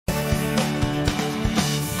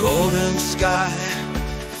Golden sky,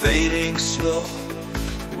 fading slow,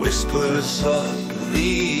 whispers of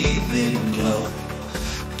leaving glow.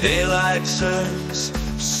 Daylight turns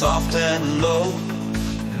soft and low,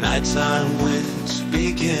 nighttime winds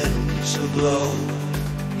begin to blow.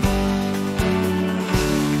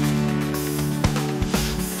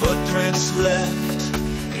 Footprints left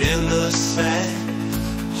in the sand,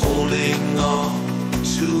 holding on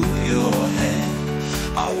to your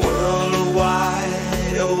hand. Our world a wide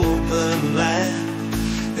open land,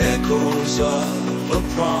 echoes of a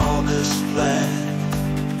promised land.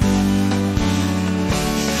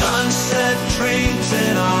 Sunset dreams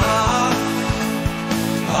in our heart,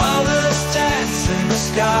 others dance in the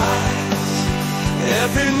skies.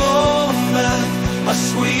 Every moment a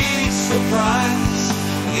sweet surprise,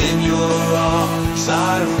 in your arms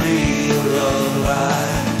I realize.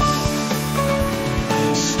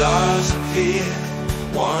 Stars appear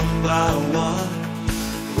one by one,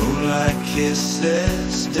 moonlight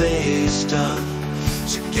kisses, days done.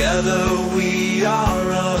 Together we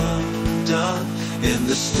are undone, in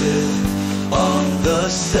the still of the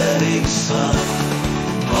setting sun.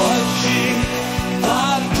 Oggi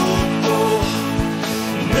va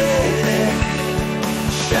bene.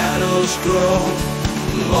 Shadows grow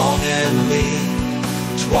long and lean,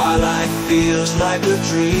 twilight feels like a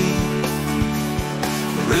dream.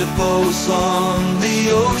 Ripples on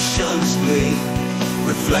the ocean's gleam,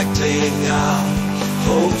 reflecting our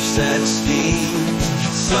hopes and schemes.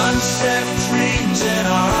 Sunset dreams in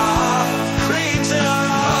our heart, dreams in our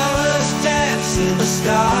hearts, dance in the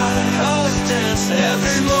sky, us dance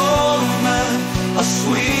every moment, a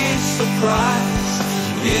sweet surprise.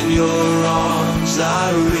 In your arms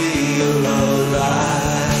I realize.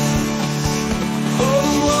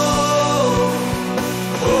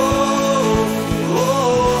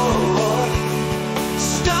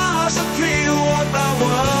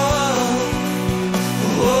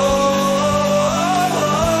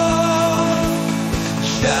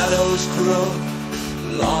 Shadows grow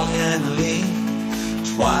long and lean,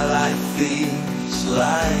 twilight feels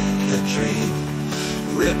like a dream.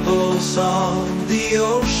 Ripples on the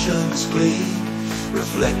ocean's gleam,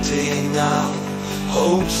 reflecting our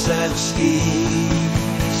hopes and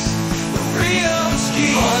schemes. Freedom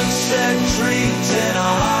schemes, sunset dreams in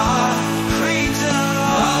our heart, dreams in our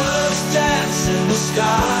hearts, dance in the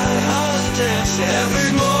sky, us dance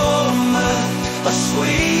every moment, a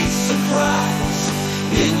sweet surprise.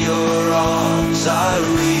 In your arms I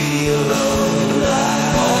realize.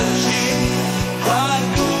 Oggi va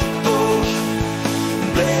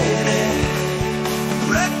bene,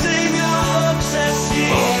 recting our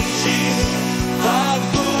obsession. Oggi va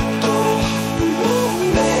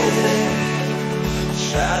bene.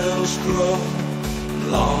 Shadows grow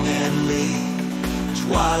long and lean,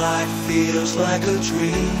 twilight feels like a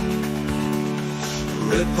dream.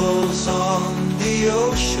 Ripples on the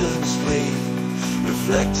ocean's gleam,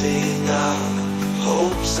 reflecting our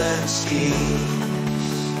hopes and schemes.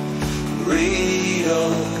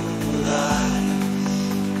 Realize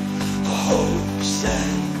hopes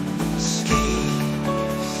and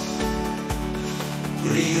schemes.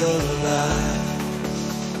 Realize